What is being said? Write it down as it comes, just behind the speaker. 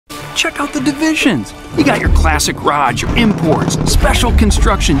check out the divisions. You got your classic rods, your imports, special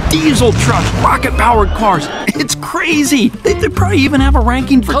construction, diesel trucks, rocket-powered cars. It's crazy. They probably even have a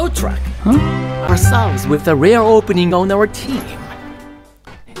ranking for... Tow truck. Huh? Ourselves with a rare opening on our team.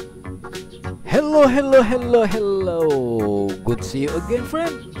 Hello, hello, hello, hello. Good to see you again,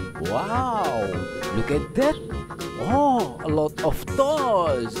 friend. Wow, look at that. Oh, a lot of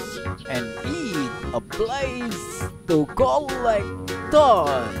toys. And eat a place to collect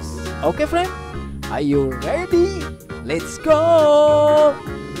toys. Okay, friend? Are you ready? Let's go.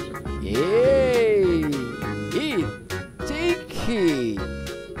 Yay! Eat chicken.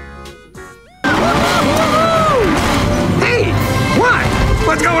 Hey, what?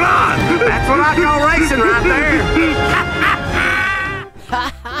 What's going on? That's what I call racing right there.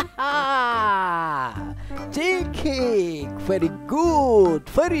 Chicken, very good,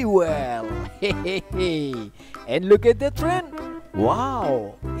 very well. And look at that, friend.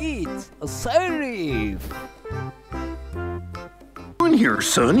 Wow, it's a sheriff. In here,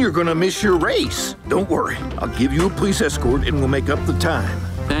 son, you're gonna miss your race. Don't worry, I'll give you a police escort and we'll make up the time.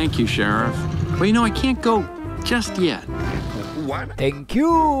 Thank you, Sheriff. But you know, I can't go just yet. Why not? Thank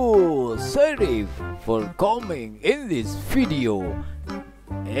you, Sheriff, for coming in this video.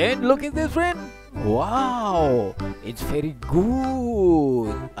 And look at this, friend. Wow, it's very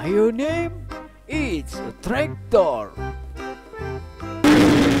good. Are your name? It's a tractor.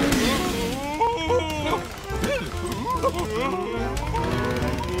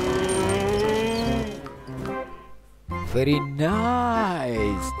 Very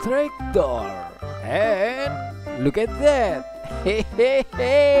nice tractor. And look at that. Hey, hey,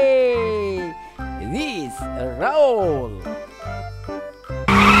 hey. This raoul.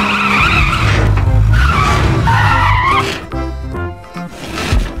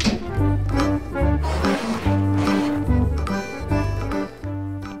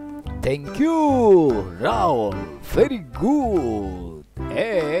 Thank you, Raoul. Very good.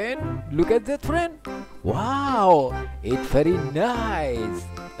 And look at that, friend. Wow, it's very nice.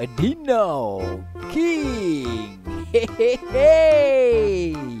 A dino king. Hey, hey,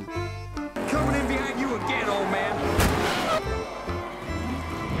 hey. Coming in behind you again, old man.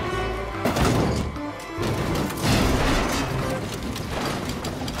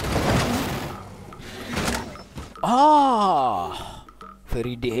 Ah,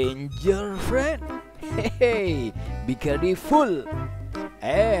 very danger, friend. Hey, be careful.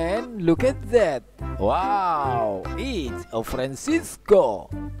 And look at that. Wow, it's a Francesco.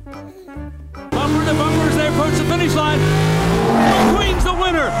 Bumper to bumper as they approach the finish line. Mcqueen's the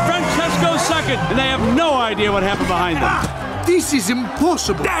winner. Francesco's second. And they have no idea what happened behind them. This is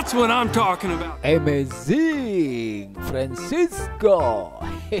impossible. That's what I'm talking about. Amazing, Francesco.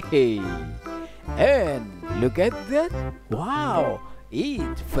 Hey, and look at that. Wow,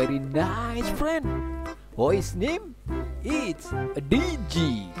 it's very nice, friend. What is his name? It's a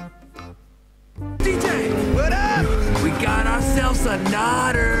DJ. DJ, what up? We got ourselves a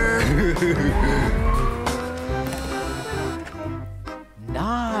nodder.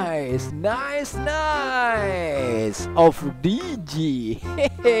 Nice, nice, nice. Of DJ.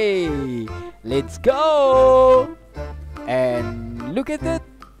 Hey, let's go. And look at that.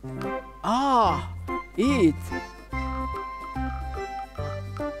 Ah, it's.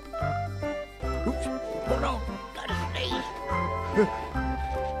 Oops, hold on. Gotta sneeze.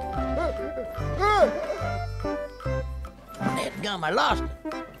 Gum, I lost it.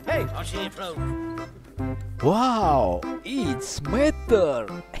 Hey, I'll see it float. Wow, it's matter.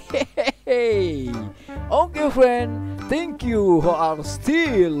 Hey, okay, friend. Thank you who are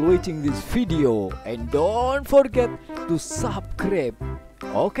still watching this video, and don't forget to subscribe.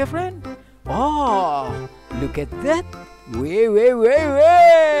 Okay, friend. Oh, look at that. Way.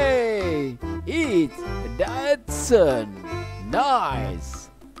 It's Hudson. Nice.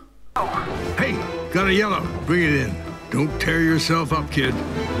 Hey, got a yellow. Bring it in. Don't tear yourself up, kid.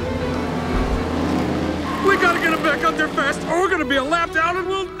 We gotta get him back out there fast, or we're gonna be a lap down and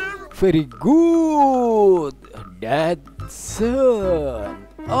we'll never. Very good. Hudson.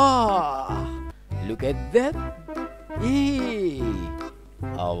 Ah, look at that.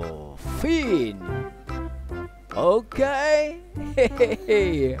 Our fin. Okay.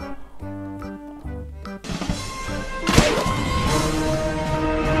 Hey.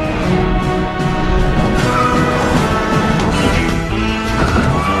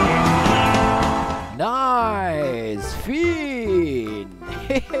 Nice fin.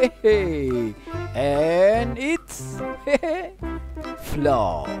 And it's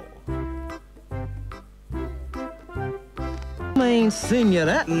flow. I ain't seen you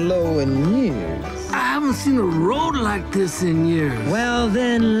that low in years. haven't seen a road like this in years. Well,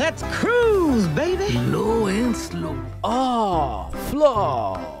 then let's cruise, baby. Low and slow. Ah,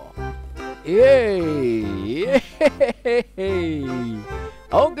 flow. Yay!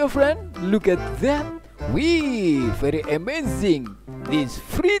 Okay, friend, look at that. Very amazing. This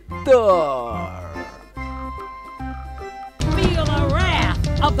fritter. Feel the wrath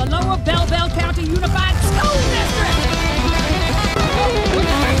of the Lower Bell County Unified School District.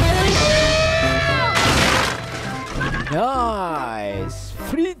 Nice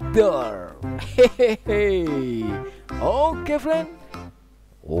fritter. Okay, friend.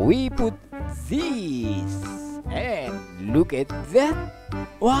 We put this and look at that.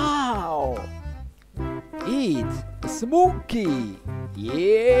 Wow, it's smoky.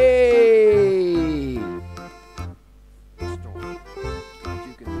 Yay! You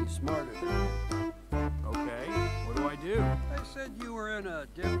can be smarter than that. Okay, what do I do? I said you were in a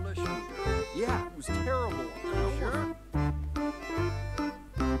demolition derby. Yeah, it was terrible. Sure?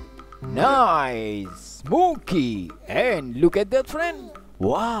 Nice, smoky. And look at that, friend.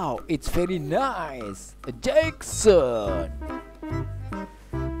 Wow, it's very nice. Jackson.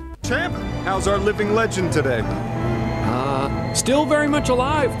 Champ, how's our living legend today? Still very much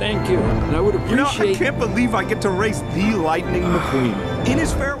alive, thank you. And I would appreciate... You know, I can't believe I get to race the Lightning McQueen. In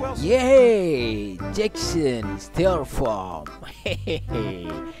his farewell... Yay! Jackson still form.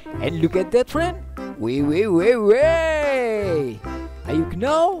 And look at that, friend. Way. Are you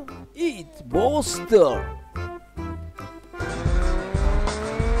know? It's Bolster.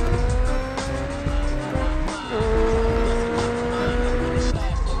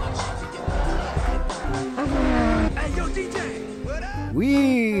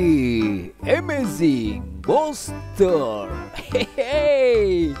 We amazing Bolster.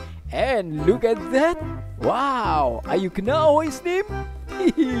 Hey, and look at that. Wow, are you know his name?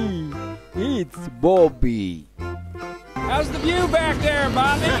 It's Bobby. How's the view back there,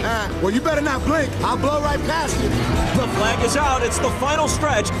 Bobby? Well, you better not blink. I'll blow right past you. The flag is out. It's the final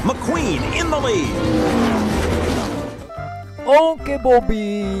stretch. McQueen in the lead. Okay,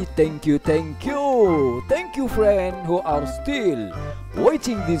 Bobby. Thank you. Thank you, friend, who are still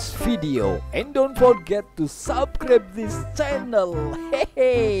watching this video. And don't forget to subscribe this channel.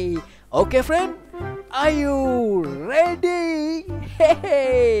 Hey. Okay, friend. Are you ready?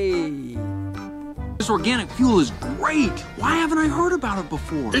 Hey. This organic fuel is great. Why haven't I heard about it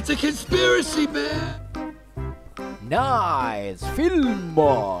before? It's a conspiracy, man. Nice,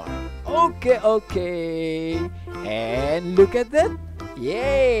 fillmore. Okay. And look at that.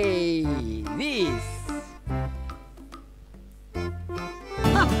 Yay, this.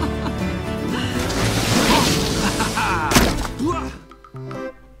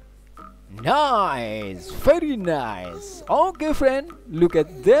 Nice, very nice. Okay, friend, look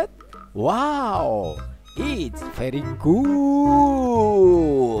at that. Wow, it's very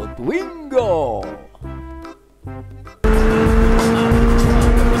good. Wingo.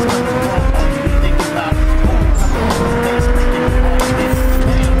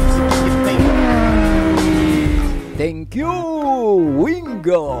 Thank you,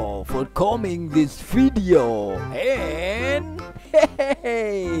 Wingo, for coming this video. And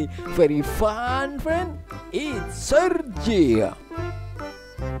hey, very fun, friend. It's Sarge.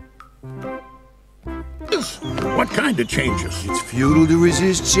 What kind of changes? It's futile to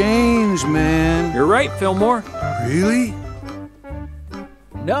resist change, man. You're right, Fillmore. Really?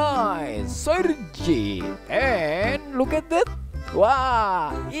 Nice, Sarge. And look at that.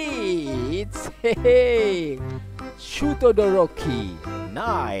 Wow, it's todoroki.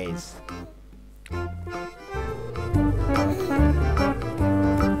 Nice.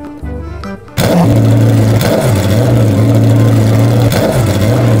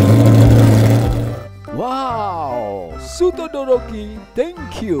 Wow, todoroki.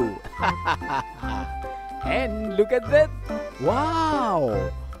 Thank you. And look at that.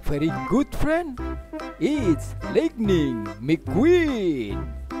 Wow, very good, friend. It's Lightning McQueen.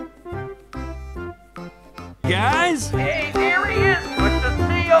 Guys? Hey, there he is. Good to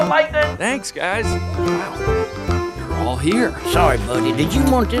see you, Lightning. Thanks, guys. Wow, you're all here. Sorry, buddy. Did you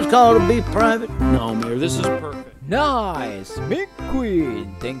want this call to be private? No, Mayor, this is perfect. Nice,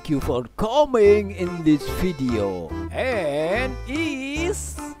 McQueen. Thank you for coming in this video. And hey,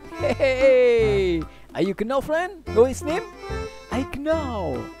 are you know, friend? Know his name? I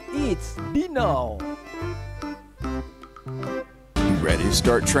know. It's Dino. Ready to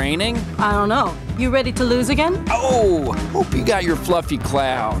start training? I don't know. You ready to lose again? Oh, hope you got your fluffy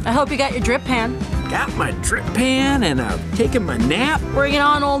cloud. I hope you got your drip pan. got my drip pan and I'm taking my nap. Bring it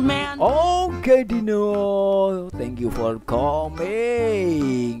on, old man. Okay, Dino. Thank you for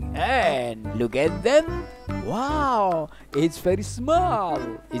coming. And look at them. Wow, it's very small.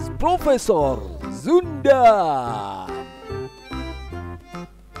 It's Professor Zunda.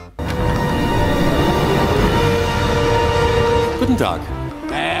 Guten Tag.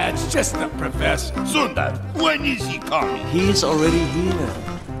 It's just the professor. Zunda, when is he coming? He's already here.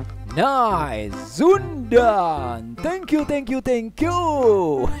 Nice, Zundan. Thank you, thank you, thank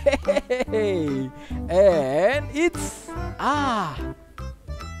you. Hey, and it's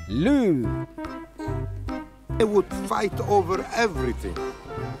Lu. They would fight over everything.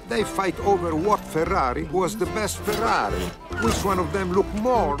 They fight over what Ferrari was the best Ferrari. Which one of them looked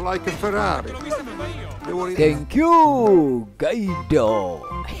more like a Ferrari? Thank you, Guido.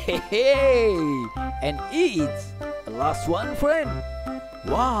 Hey, and it's the last one, friend.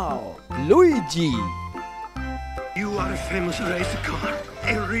 Wow, Luigi. You are a famous race car,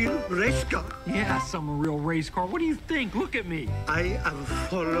 a real race car. Yes, I'm a real race car. What do you think? Look at me. I have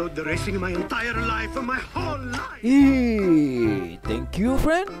followed the racing my entire life, my whole life. Hey, thank you,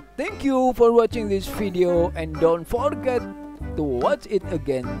 friend. Thank you for watching this video, and don't forget to watch it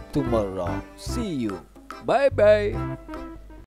again tomorrow. See you. Bye bye.